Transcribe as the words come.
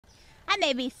I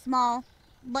may be small,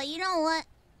 but you know what?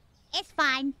 It's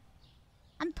fine.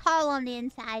 I'm tall on the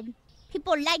inside.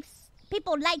 People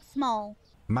like small.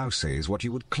 Mouse is what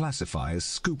you would classify as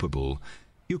scoopable.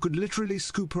 You could literally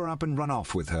scoop her up and run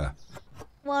off with her.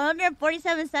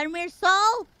 147 centimeters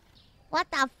tall? What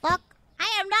the fuck?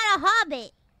 I am not a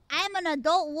hobbit. I am an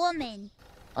adult woman.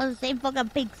 Oh, the same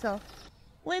fucking pixel.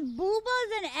 With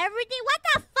boobas and everything? What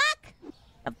the fuck?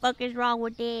 The fuck is wrong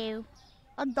with you?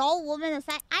 Adult woman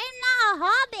aside. I am not a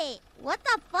hobbit. What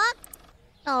the fuck?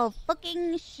 Oh,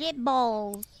 fucking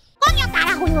shitballs. ¡Coño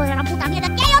carajo, hijo de la puta mierda!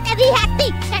 ¿Qué yo te dije a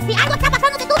ti? Que si algo está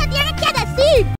pasando que tú me tienes que decir.